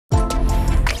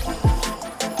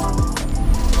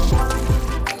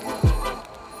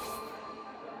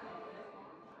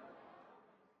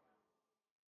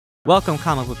Welcome,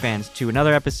 comic book fans, to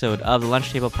another episode of the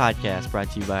Lunch Table Podcast,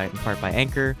 brought to you in part by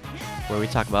Anchor, where we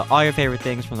talk about all your favorite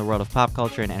things from the world of pop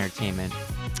culture and entertainment.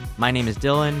 My name is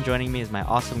Dylan. Joining me is my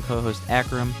awesome co-host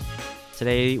Akram.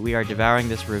 Today we are devouring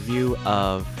this review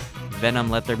of Venom: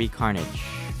 There Be Carnage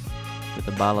with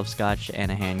a bottle of scotch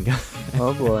and a handgun.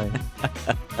 Oh boy.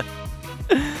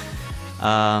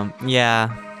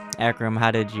 Akram,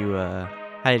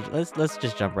 let's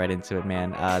just jump right into it,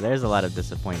 man. There's a lot of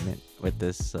disappointment with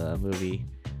this movie,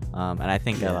 and I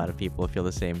think a lot of people feel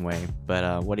the same way.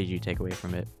 But what did you take away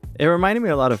from it? It reminded me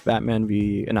a lot of not Batman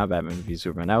v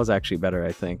Superman. That was actually better,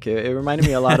 I think. It reminded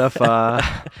me a lot of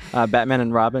Batman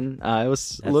and Robin. It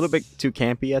was a little bit too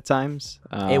campy at times.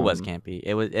 It was campy.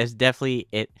 It's definitely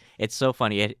It's so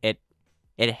funny.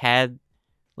 It had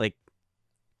like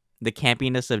the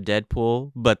campiness of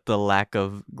Deadpool, but the lack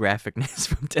of graphicness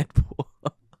from Deadpool.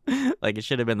 Like, it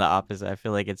should have been the opposite. I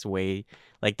feel like it's way,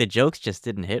 like, the jokes just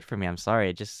didn't hit for me. I'm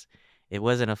sorry. It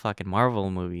wasn't a fucking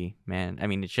Marvel movie, man. I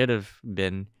mean, it should have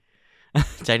been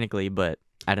technically, but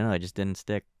I don't know. It just didn't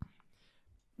stick.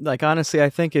 Like, honestly,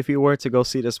 I think if you were to go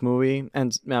see this movie,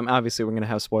 and obviously we're going to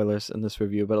have spoilers in this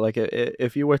review, but like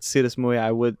if you were to see this movie,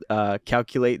 I would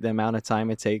calculate the amount of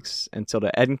time it takes until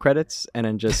the end credits, and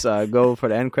then just go for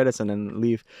the end credits and then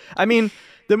leave. I mean,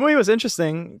 the movie was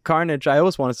interesting. Carnage, I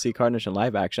always wanted to see Carnage in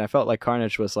live action. I felt like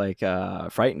Carnage was like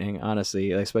frightening,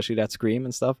 honestly, like, especially that scream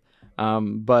and stuff.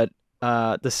 But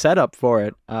the setup for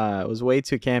it was way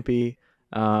too campy.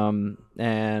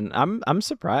 And I'm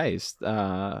surprised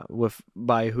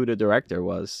by who the director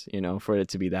was, for it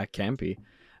to be that campy.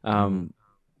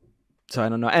 So I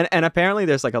don't know. And apparently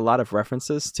there's like a lot of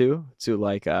references to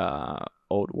like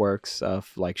old works of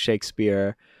like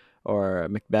Shakespeare or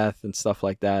Macbeth and stuff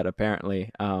like that, apparently.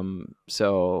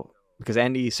 So because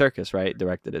Andy Serkis, right,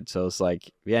 directed it. So it's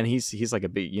like, yeah, and he's like a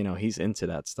big, he's into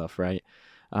that stuff, right?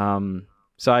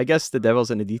 So I guess the devil's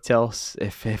in the details.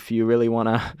 If you really want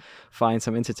to find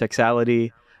some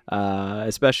intertextuality,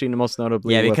 especially most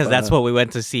notably, because that's what we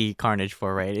went to see Carnage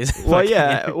for, right?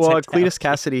 Cletus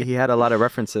Cassidy, he had a lot of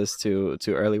references to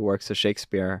early works of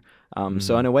Shakespeare.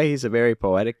 So in a way, he's a very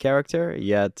poetic character.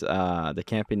 Yet the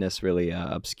campiness really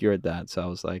obscured that. So I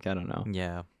was like, I don't know.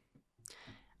 Yeah,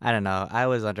 I don't know. I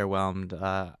was underwhelmed.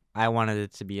 I wanted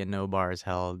it to be a no bars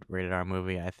held rated R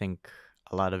movie. I think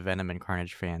a lot of Venom and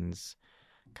Carnage fans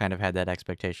kind of had that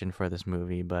expectation for this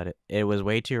movie, but it was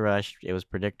way too rushed. It was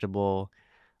predictable.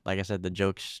 Like I said, the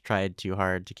jokes tried too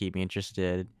hard to keep me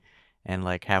interested, and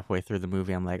like halfway through the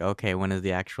movie I'm like, okay, when is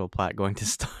the actual plot going to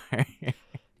start?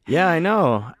 Yeah, I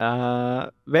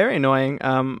know. Very annoying.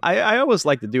 I always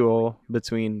like the duo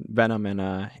between Venom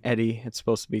and Eddie. It's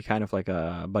supposed to be kind of like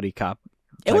a buddy cop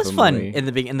type. It was fun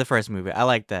movie. in the first movie. I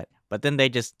liked that, but then they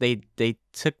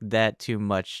took that too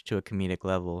much to a comedic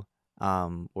level.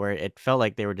 Where it felt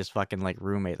like they were just fucking like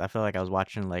roommates. I felt like I was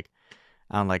watching like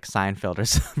Seinfeld or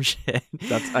some shit.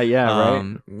 That's right.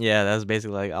 Yeah, that was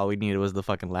basically like all we needed was the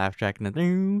fucking laugh track and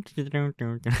then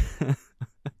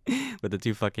with the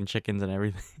two fucking chickens and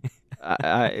everything.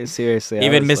 I seriously,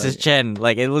 even Mrs. Chen,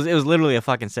 like it was literally a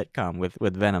fucking sitcom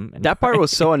with Venom. That part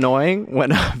was so annoying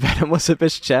when Venom was with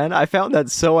Miss Chen. I found that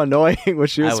so annoying when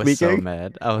she was speaking.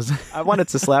 I was so mad. I wanted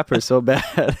to slap her so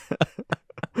bad.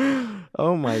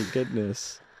 Oh my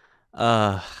goodness.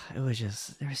 It was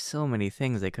just, there's so many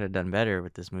things they could have done better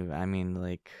with this movie. I mean,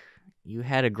 like, you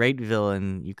had a great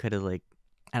villain. You could have, like,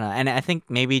 I don't know, and I think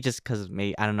maybe just because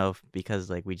because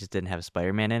like we just didn't have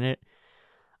Spider-Man in it.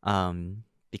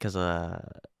 Because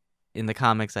in the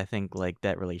comics, I think like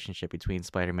that relationship between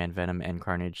Spider-Man, Venom, and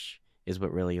Carnage is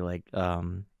what really like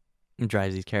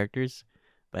drives these characters.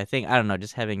 But I don't know,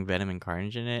 just having Venom and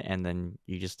Carnage in it, and then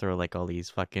you just throw like all these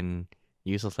fucking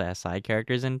useless ass side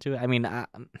characters into it. I mean, I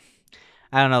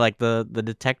don't know, like the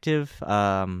detective,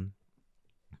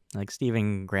 like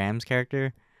Stephen Graham's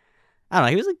character. I don't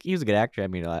know. He was a good actor. I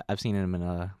mean, I've seen him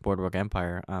in Boardwalk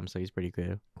Empire. So he's pretty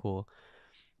good, cool.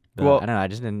 But I don't know. I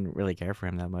just didn't really care for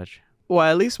him that much. Well,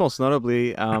 at least most notably,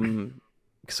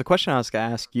 because the question I was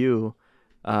gonna ask you,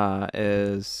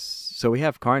 is so we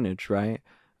have Carnage, right?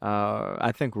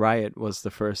 I think Riot was the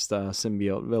first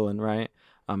symbiote villain, right?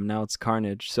 Now it's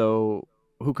Carnage. So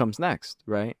who comes next,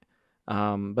 right?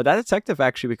 But that detective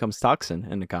actually becomes Toxin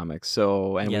in the comics.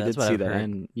 So, and we did see that.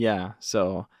 And yeah,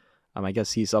 so I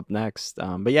guess he's up next.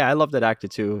 But yeah, I love that actor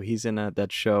too. He's in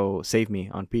that show Save Me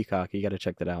on Peacock. You got to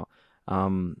check that out.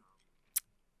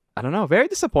 I don't know. Very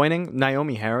disappointing.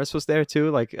 Naomi Harris was there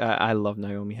too. Like, I love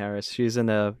Naomi Harris. She's in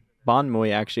a Bond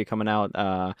movie actually coming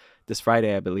out this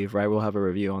Friday, I believe. Right, we'll have a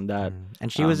review on that.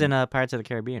 And she was in Pirates of the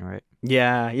Caribbean, right?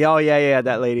 Yeah, yeah, oh yeah, yeah,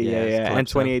 that lady, yeah, Yeah, it's yeah, and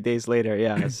Calypso. 28 Days Later,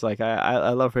 yeah, it's like I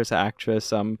love her as an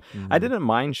actress. I Mhm. didn't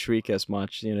mind Shriek as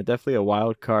much, definitely a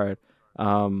wild card.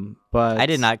 I did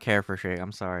But not care for Shrek.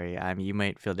 I'm sorry. I mean, you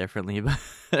might feel differently,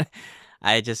 but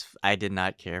I did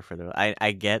not care for the.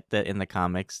 I get that in the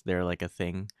comics they're like a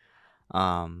thing,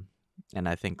 um, and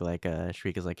I think like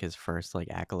Shriek is like his first like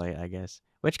acolyte, I guess,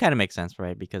 which kind of makes sense,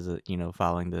 right? Because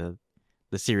following the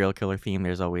serial killer theme,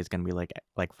 there's always gonna be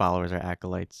like followers or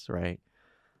acolytes, right?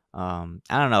 I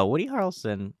don't know. Woody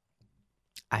Harrelson,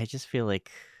 I just feel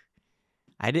like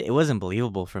it wasn't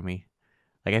believable for me.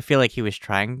 Like I feel like he was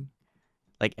trying.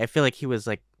 Like I feel like he was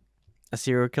like a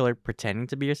serial killer pretending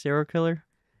to be a serial killer,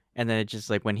 and then it just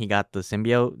like when he got the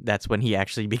symbiote, that's when he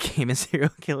actually became a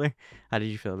serial killer. How did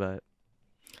you feel about it?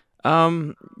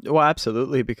 well,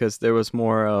 absolutely, because there was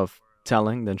more of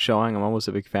telling than showing. I'm always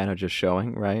a big fan of just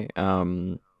showing, right?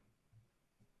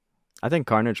 I think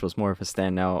Carnage was more of a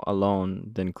standout alone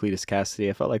than Cletus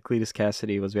Cassidy. I felt like Cletus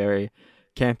Cassidy was very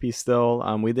campy still.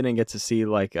 We didn't get to see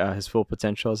like his full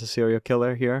potential as a serial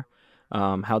killer here.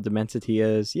 How demented he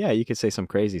is. Yeah, you could say some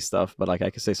crazy stuff, but like I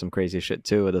could say some crazy shit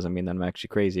too. It doesn't mean that I'm actually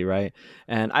crazy, right?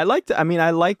 And I liked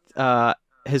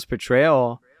his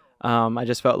portrayal. I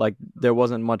just felt like there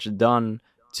wasn't much done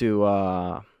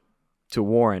to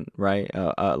warrant, right?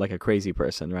 Like a crazy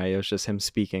person, right? It was just him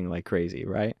speaking like crazy,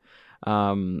 right?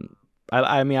 Um,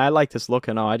 I mean, I liked his look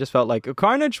and all. I just felt like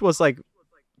Carnage was like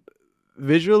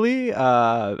visually,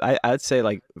 I'd say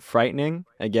like frightening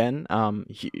again.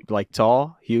 Like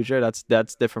tall, huger.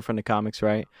 That's different from the comics,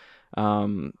 right?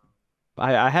 Um,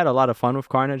 I had a lot of fun with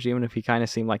Carnage, even if he kind of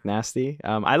seemed like nasty.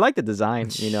 I like the design,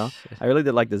 I really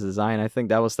did like the design. I think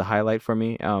that was the highlight for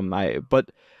me. But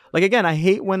like again, I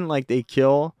hate when like they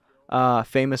kill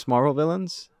famous Marvel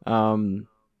villains.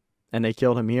 And they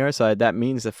killed him here, so that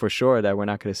means that for sure that we're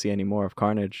not going to see any more of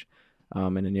Carnage,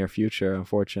 in the near future,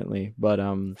 unfortunately. But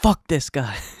Fuck this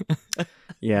guy.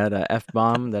 yeah, the F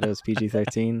bomb that it was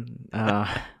PG-13.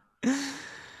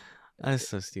 That's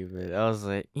so stupid. I was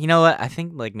like, you know what? I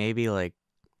think like maybe like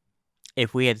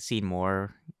if we had seen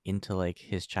more into like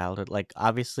his childhood, like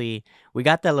obviously we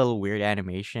got that little weird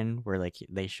animation where like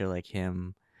they show like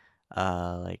him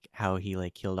like how he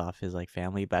like killed off his like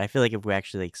family, but I feel like if we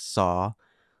actually like saw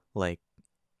like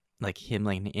him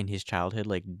like in his childhood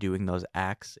like doing those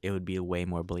acts, it would be way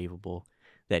more believable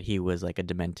that he was like a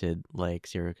demented like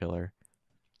serial killer.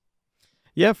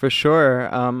 Yeah, for sure.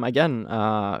 Again,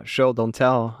 show don't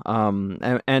tell.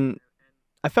 And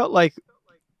I felt like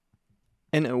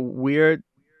in a weird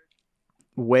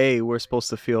way we're supposed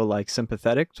to feel like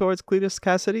sympathetic towards Cletus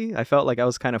Cassidy. I felt like I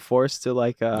was kind of forced to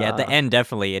like Yeah, at the end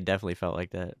it definitely felt like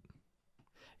that.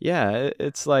 yeah,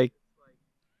 it's like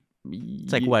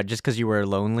It's like what, just because you were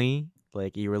lonely,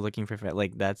 like you were looking for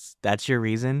like that's your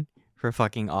reason for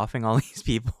fucking offing all these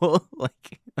people.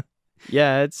 Like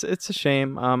yeah, it's a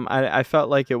shame. I felt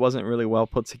like it wasn't really well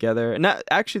put together. And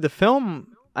actually, the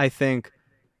film, I think,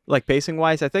 like pacing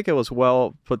wise, I think it was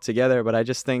well put together. But I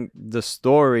just think the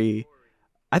story,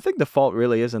 I think the fault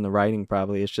really is in the writing.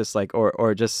 Probably it's just like,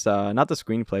 or just not the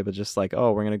screenplay, but just like,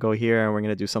 oh, we're gonna go here and we're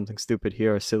gonna do something stupid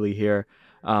here or silly here.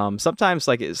 Sometimes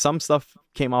like some stuff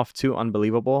came off too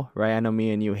unbelievable, right? I know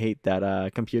me and you hate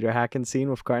that computer hacking scene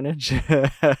with Carnage.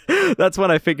 That's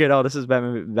when I figured, oh, this is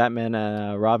Batman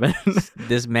Robin.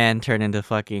 this man turned into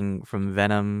fucking from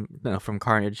Venom, no, from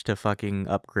Carnage to fucking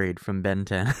Upgrade from Ben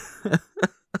 10.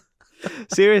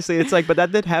 Seriously, it's like, but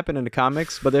that did happen in the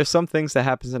comics. But there's some things that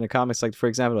happens in the comics, like for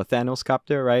example, a Thanos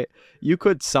copter, right? You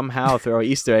could somehow throw an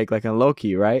Easter egg like in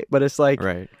Loki, right? But it's like,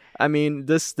 Right. I mean,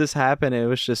 this happened. And it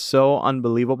was just so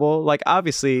unbelievable. Like,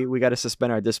 obviously, we got to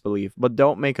suspend our disbelief, but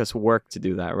don't make us work to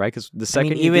do that, right? Because the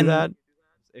second you do that,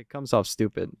 it comes off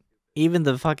stupid. Even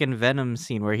the fucking Venom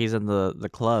scene where he's in the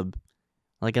club,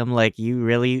 like I'm like,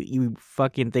 you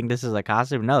fucking think this is a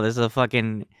costume? No, this is a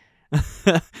fucking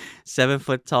 7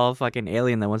 foot tall fucking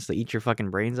alien that wants to eat your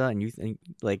fucking brains out, and you think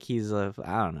like he's a,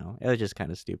 I don't know. It was just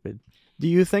kind of stupid. Do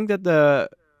you think that the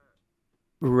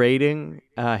rating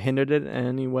hindered it in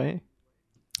any way?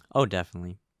 Oh,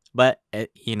 definitely. But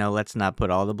let's not put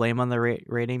all the blame on the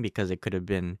rating, because it could have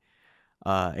been,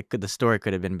 the story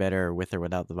could have been better with or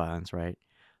without the violence, right?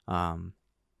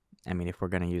 I mean, if we're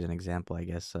gonna use an example, I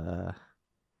guess, I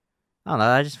don't know.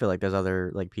 I just feel like there's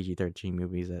other like PG-13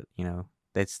 movies that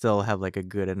that still have like a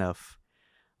good enough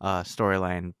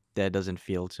storyline that doesn't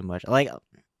feel too much look.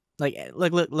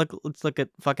 Let's look at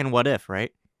fucking What If,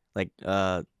 right? Like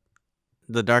the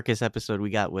darkest episode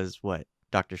we got was what,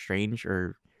 Doctor Strange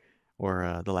or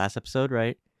the last episode,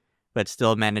 right? But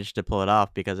still managed to pull it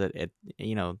off because it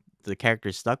the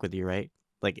characters stuck with you, right?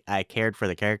 Like I cared for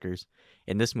the characters.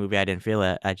 In this movie, I didn't feel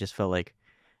it. I just felt like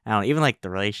I don't know, even like the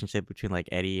relationship between like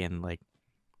Eddie and like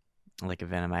a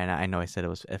Venom. I know I said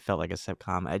it felt like a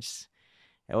sitcom.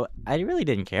 I really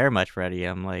didn't care much for Eddie.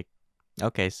 I'm like,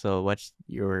 okay, so what's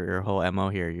your whole MO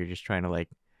here? You're just trying to like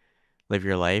live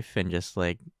your life and just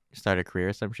like start a career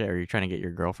or some shit, or you're trying to get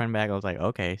your girlfriend back. I was like,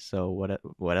 okay, so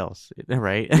what else,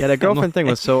 right? Yeah, the I'm girlfriend thing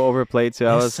like, was so overplayed too.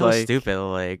 I it's was so like, stupid.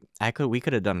 Like we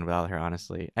could have done without her,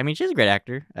 honestly. I mean, she's a great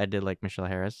actor. I did like Michelle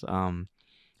Harris. I didn't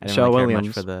really Michelle care much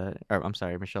for Williams. I'm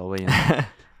sorry, Michelle Williams.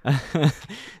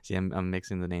 See, I'm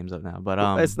mixing the names up now, but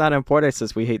It's not important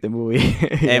since we hate the movie.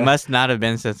 it Yeah. must not have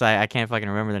been since I can't fucking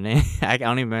remember the name. I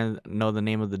don't even know the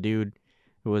name of the dude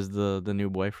who was the new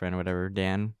boyfriend or whatever,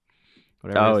 Dan,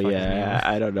 whatever Oh his fuck his name yeah, was.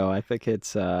 I don't know. I think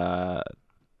it's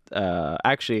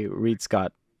actually Reed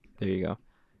Scott. There you go.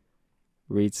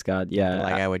 Reed Scott. Okay, Yeah,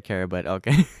 like I would care, but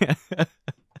okay.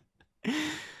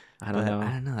 I don't But I know.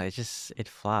 don't know. It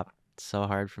flopped so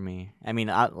hard for me. I mean,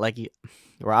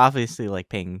 we're obviously like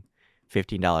paying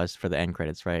 $15 for the end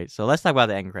credits, right? So let's talk about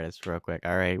the end credits real quick.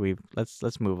 All right,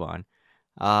 let's move on.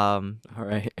 Um, All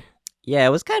right. yeah, it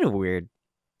was kind of weird,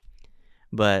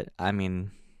 but I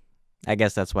mean, I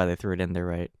guess that's why they threw it in there,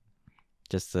 right?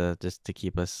 Just to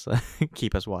keep us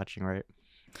keep us watching, right?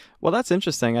 Well, that's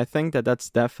interesting. I think that that's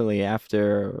definitely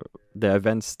after the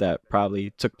events that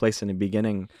probably took place in the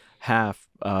beginning half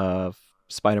of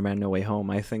Spider-Man: No Way Home.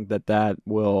 I think that that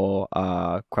will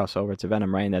cross over to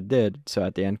Venom, right? And that did. So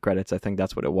at the end credits, I think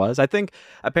that's what it was. I think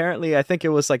apparently, I think it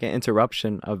was like an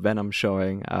interruption of Venom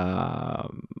showing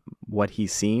what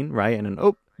he's seen, right? And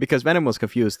then because Venom was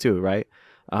confused too, right?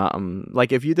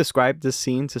 Like if you describe this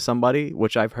scene to somebody,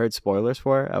 which I've heard spoilers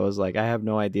for, I was like, I have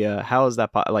no idea how is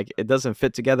that like it doesn't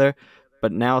fit together.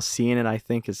 But now seeing it, I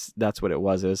think that's what it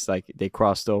was. It was like they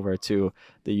crossed over to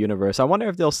the universe. I wonder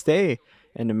if they'll stay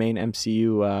in the main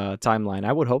MCU timeline.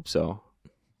 I would hope so.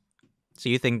 So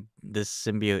you think this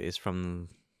symbiote is from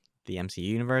the MCU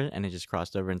universe and it just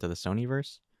crossed over into the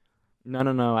Sonyverse, No,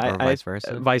 no, no. or I vice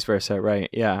versa? vice versa, right?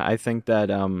 Yeah, I think that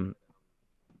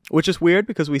which is weird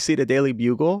because we see the Daily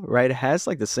Bugle, right? It has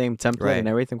like the same template and Right.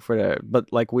 everything for but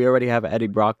like we already have Eddie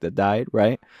Brock that died,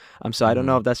 right? So I don't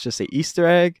know Mm-hmm. if that's just an Easter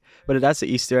egg, but if that's an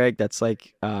Easter egg, that's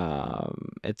like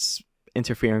it's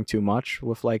interfering too much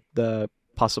with like the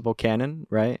possible canon,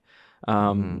 right?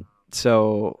 Mm-hmm.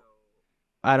 So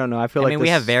I don't know. I feel I like mean, we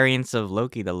have this. variants of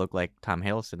Loki that look like Tom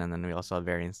Hiddleston, and then we also have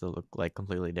variants that look like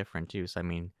completely different too. So I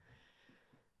mean,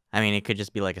 it could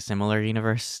just be like a similar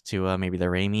universe to maybe the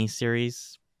Raimi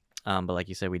series. But like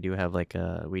you said, we do have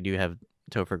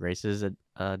Topher Grace's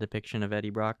depiction of Eddie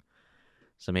Brock.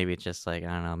 So maybe it's just like I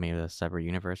don't know, maybe a separate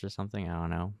universe or something. I don't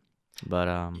know. But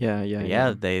Yeah, yeah, but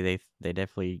yeah, yeah. they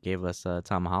definitely gave us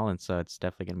Tom Holland, so it's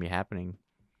definitely gonna be happening,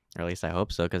 or at least I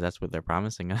hope so, because that's what they're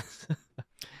promising us.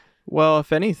 Well,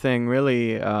 if anything,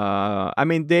 really, I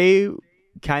mean, they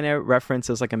kind of reference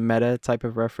as like a meta type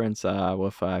of reference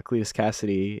with Cletus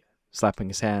Cassidy slapping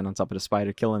his hand on top of the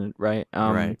spider, killing it, right?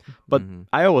 Right. But Mm-hmm.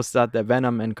 I always thought that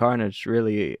Venom and Carnage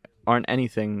really aren't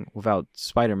anything without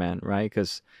Spider-Man, right?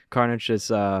 Because Carnage is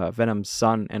Venom's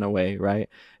son in a way, right?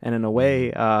 And in a Mm-hmm.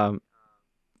 way,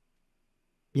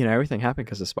 everything happened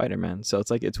because of Spider-Man. So it's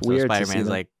like it's So weird to see Spider-Man's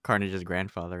them. like Carnage's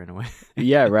grandfather in a way.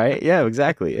 Yeah, right. Yeah,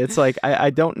 exactly. It's like I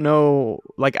don't know.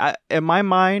 Like in my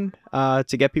mind, to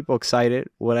get people excited,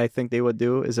 what I think they would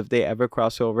do is if they ever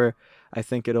cross over, I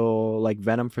think it'll like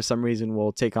Venom for some reason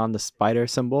will take on the spider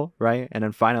symbol, right? And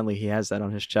then finally he has that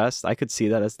on his chest. I could see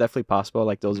that. It's definitely possible.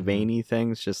 Like those Mm-hmm. veiny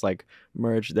things just like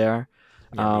merge there.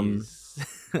 Yeah, Um, these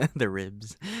the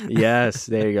ribs. yes,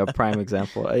 there you go. Prime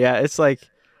example. Yeah, it's like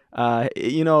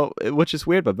which is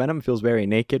weird, but Venom feels very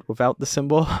naked without the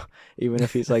symbol, even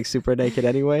if he's like super naked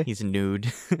anyway. He's nude.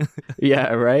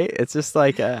 Yeah, right. It's just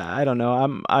like I don't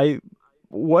know.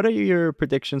 What are your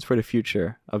predictions for the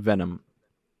future of Venom?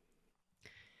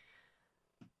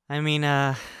 I mean,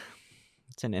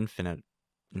 it's an infinite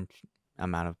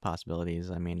amount of possibilities.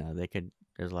 I mean,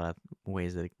 there's a lot of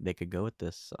ways that they could go with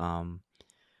this.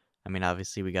 I mean,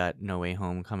 obviously we got No Way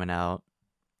Home coming out,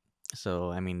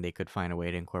 so I mean they could find a way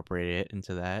to incorporate it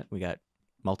into that. We got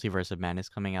Multiverse of Madness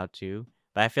coming out too,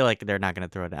 but I feel like they're not gonna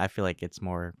throw it. I feel like it's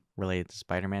more related to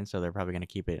Spider-Man, so they're probably gonna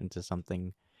keep it into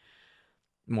something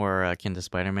more akin to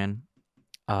Spider-Man.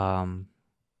 Um,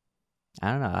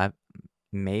 I don't know.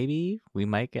 Maybe we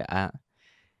might get.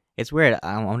 It's weird.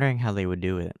 I'm wondering how they would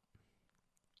do it,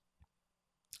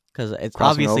 because it's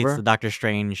Crossing obviously it's the over? Doctor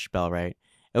Strange spell, right?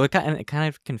 It kind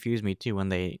of confused me too when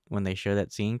they showed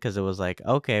that scene, because it was like,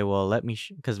 okay, well, let me,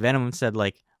 because Venom said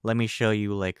like, let me show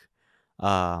you like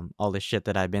all the shit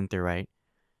that I've been through, right?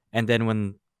 And then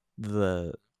when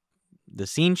the the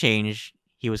scene change,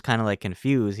 he was kind of like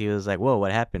confused. He was like, "Whoa,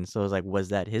 what happened?" So it was like, was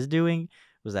that his doing?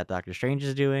 Was that Doctor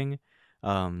Strange's doing?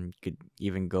 You could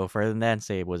even go further than that and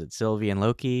say, was it Sylvie and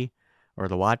Loki or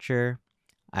the Watcher?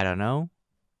 I don't know,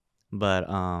 but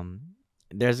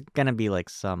there's gonna be like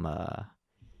some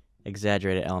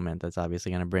exaggerated element that's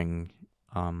obviously gonna bring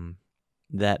um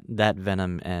that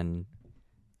Venom and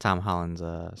Tom Holland's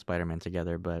Spider-Man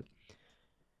together. But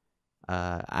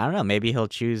I don't know. Maybe he'll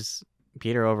choose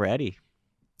Peter over Eddie.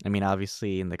 I mean,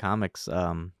 obviously in the comics,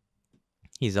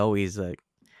 he's always like,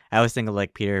 I always think of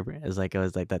like Peter as like, it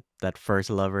was like that first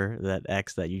lover, that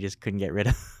ex that you just couldn't get rid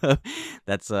of.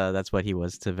 That's what he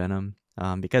was to Venom.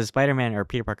 Because Spider-Man or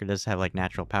Peter Parker does have like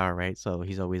natural power, right? So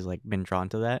he's always like been drawn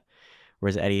to that.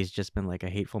 Whereas Eddie's just been like a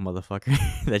hateful motherfucker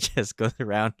that just goes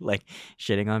around like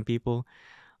shitting on people.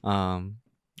 Um,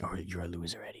 or you're a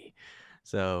loser, Eddie.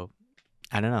 So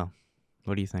I don't know.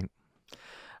 What do you think?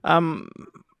 Um,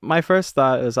 my first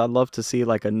thought is I'd love to see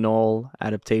like a null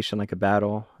adaptation, like a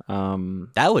battle.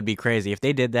 That would be crazy if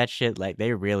they did that shit. Like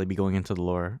they really be going into the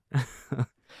lore.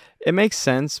 It makes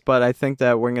sense, but I think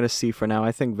that we're gonna see for now.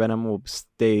 I think Venom will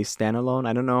stay standalone.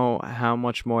 I don't know how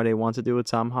much more they want to do with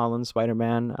Tom Holland Spider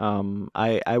Man.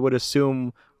 I would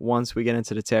assume once we get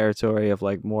into the territory of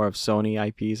like more of Sony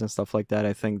IPs and stuff like that,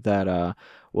 I think that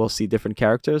we'll see different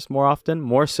characters more often,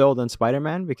 more so than Spider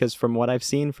Man. Because from what I've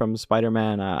seen from Spider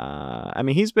Man, I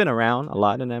mean he's been around a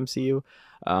lot in the MCU,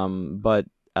 but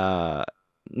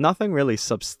nothing really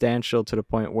substantial to the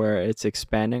point where it's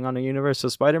expanding on the universe. So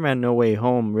Spider-Man No Way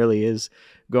Home really is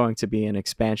going to be an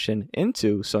expansion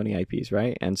into Sony IPs,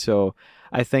 right? And so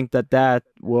I think that that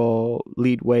will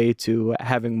lead way to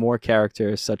having more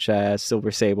characters such as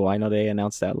Silver Sable. I know they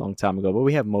announced that a long time ago, but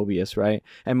we have Mobius, right?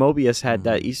 And Mobius had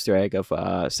that Mm-hmm. Easter egg of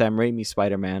Sam Raimi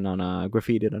Spider-Man on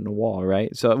graffitied on the wall,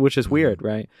 right? So which is Mm-hmm. weird,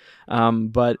 right?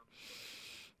 But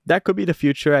that could be the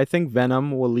future. I think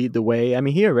Venom will lead the way. I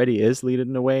mean, he already is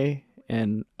leading the way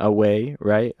in a way,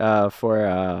 right? For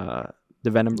the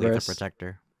Lethal Venomverse.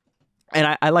 Protector.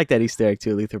 And I like that Easter egg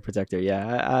too, Lethal Protector.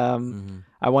 Yeah. Mm-hmm.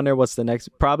 I wonder what's the next.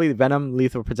 Probably Venom,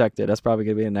 Lethal Protector. That's probably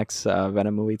gonna be the next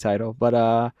Venom movie title.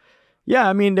 But yeah,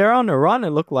 I mean they're on the run. It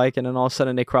looked like, and then all of a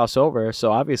sudden they cross over.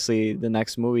 So obviously the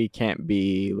next movie can't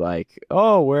be like,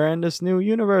 oh, we're in this new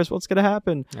universe. What's gonna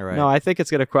happen? All No, right. I think it's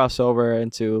gonna cross over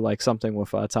into like something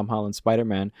with Tom Holland Spider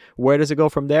Man. Where does it go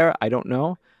from there? I don't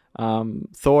know.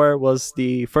 Thor was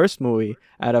the first movie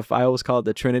out of, I always call it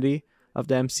the Trinity of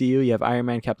the MCU. You have Iron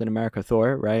Man, Captain America,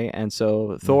 Thor, right? And so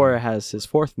Mm-hmm. Thor has his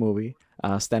fourth movie,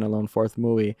 standalone fourth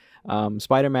movie.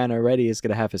 Spider Man already is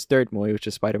going to have his third movie, which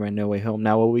is Spider Man No Way Home.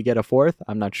 Now, will we get a fourth?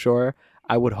 I'm not sure.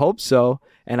 I would hope so.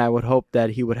 And I would hope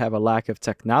that he would have a lack of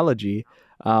technology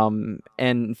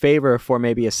in favor for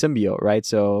maybe a symbiote, right?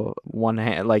 So, one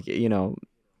hand, like,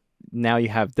 now you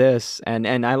have this, and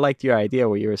I liked your idea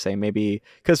where you were saying maybe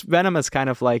because Venom is kind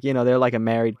of like, they're like a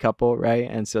married couple, right?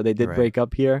 And so they did Right. break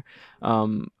up here.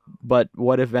 um but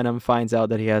what if Venom finds out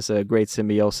that he has a great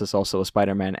symbiosis also with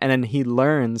Spider-Man, and then he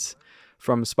learns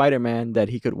from Spider-Man that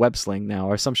he could web sling now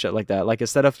or some shit like that, like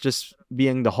instead of just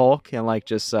being the Hulk and like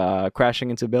just crashing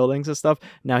into buildings and stuff,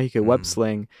 now he could web Mm-hmm.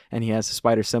 sling and he has a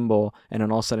spider symbol, and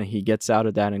then all of a sudden he gets out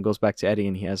of that and goes back to Eddie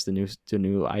and he has the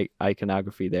new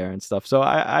iconography there and stuff. So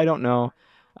I don't know.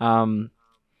 um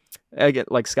I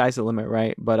get like sky's the limit,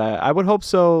 right? But I would hope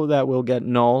so that we'll get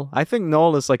Null. I think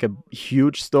Null is like a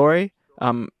huge story.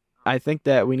 I think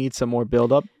that we need some more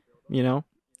build up, you know.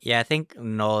 Yeah, I think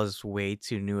Null is way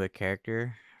too new a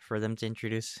character for them to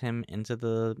introduce him into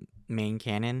the main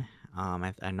canon.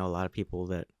 I know a lot of people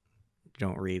that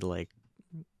don't read like,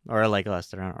 or like us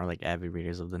that aren't, or like avid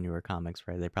readers of the newer comics,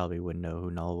 right? They probably wouldn't know who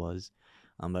Null was.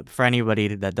 But for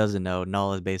anybody that doesn't know,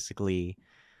 Null is basically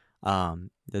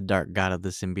the dark god of the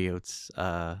symbiotes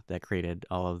that created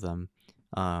all of them.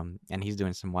 And he's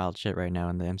doing some wild shit right now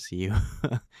in the MCU.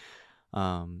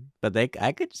 But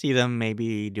I could see them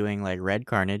maybe doing like Red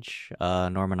Carnage,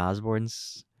 Norman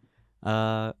Osborn's,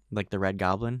 like the Red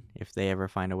Goblin, if they ever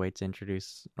find a way to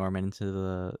introduce Norman into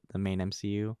the main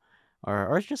MCU,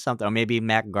 or it's just something, or maybe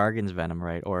Mac Gargan's Venom,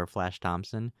 right, or Flash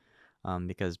Thompson,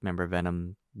 because remember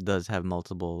Venom does have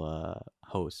multiple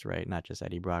hosts, right, not just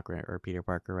Eddie Brock or Peter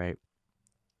Parker, right.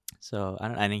 So I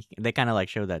don't. I think they kind of like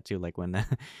showed that too. Like when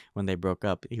when they broke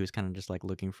up, he was kind of just like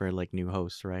looking for like new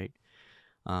hosts, right?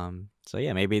 So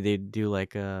yeah, maybe they do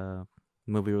like a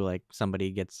movie where like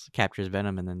somebody captures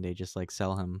Venom and then they just like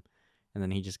sell him, and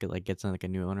then he just gets like a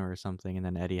new owner or something, and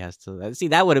then Eddie has to see.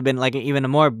 That would have been like even a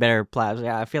more better plot.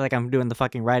 Yeah, I feel like I'm doing the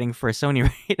fucking writing for Sony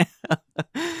right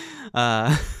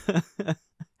now.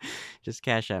 Just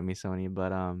cash at me, Sony.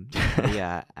 But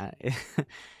yeah,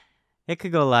 It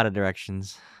could go a lot of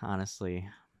directions, honestly.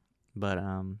 But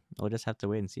we'll just have to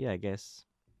wait and see, I guess.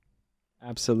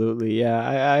 Absolutely.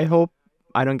 Yeah. I hope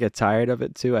I don't get tired of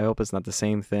it too. I hope it's not the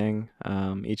same thing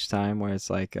each time where it's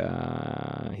like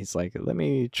he's like, let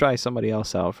me try somebody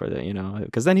else out for the,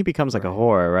 because then he becomes like a Right.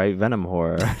 horror, right? Venom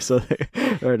horror. So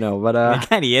or no, but It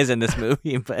kind of is in this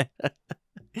movie, but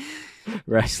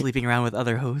right. sleeping around with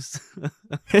other hosts.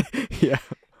 Yeah.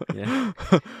 Yeah.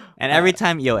 And every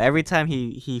time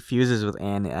he fuses with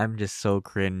Anne, I'm just so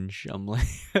cringe. I'm like,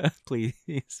 please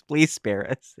spare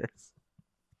us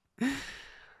this.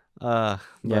 But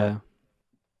Yeah.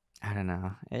 I don't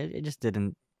know. It just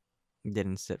didn't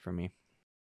sit for me.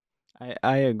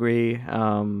 I agree.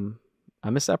 A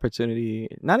missed opportunity,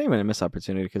 not even a missed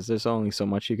opportunity, because there's only so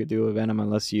much you could do with Venom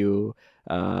unless you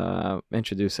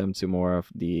introduce him to more of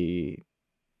the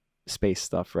space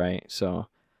stuff, right? So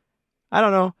I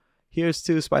don't know. Here's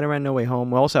to Spider-Man: No Way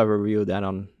Home. We'll also have a review of that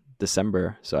on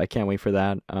December, so I can't wait for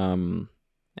that.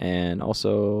 And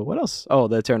also, what else? Oh,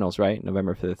 the Eternals, right?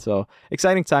 November 5th. So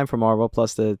exciting time for Marvel,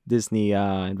 plus the Disney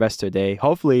Investor Day.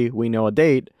 Hopefully, we know a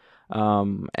date,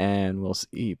 and we'll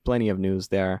see plenty of news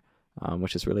there,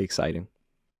 which is really exciting.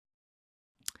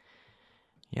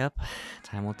 Yep,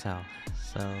 time will tell.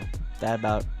 So that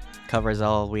about covers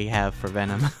all we have for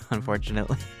Venom,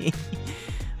 unfortunately.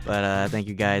 But thank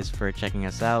you guys for checking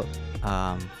us out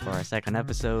for our second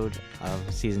episode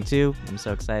of season 2. I'm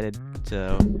so excited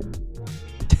to.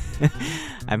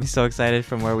 I'm so excited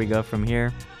from where we go from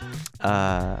here.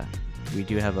 We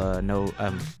do have a No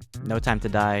Time to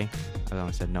Die. I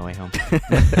almost said No Way Home.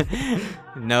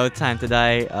 No Time to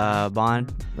Die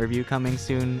Bond review coming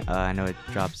soon. I know it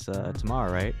drops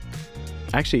tomorrow, right?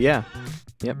 Actually, yeah.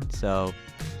 Yep. So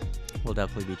we'll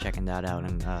definitely be checking that out,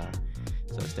 and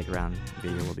so stick around.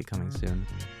 Video will be coming soon.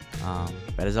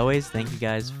 But as always, thank you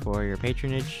guys for your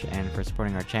patronage and for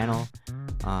supporting our channel.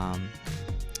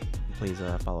 Please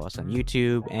follow us on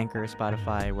YouTube, Anchor,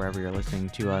 Spotify, wherever you're listening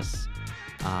to us.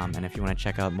 And if you want to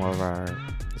check out more of our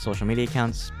social media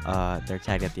accounts, they're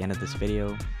tagged at the end of this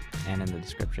video and in the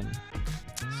description.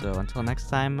 So until next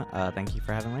time, thank you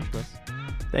for having lunch with us.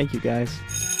 Thank you, guys.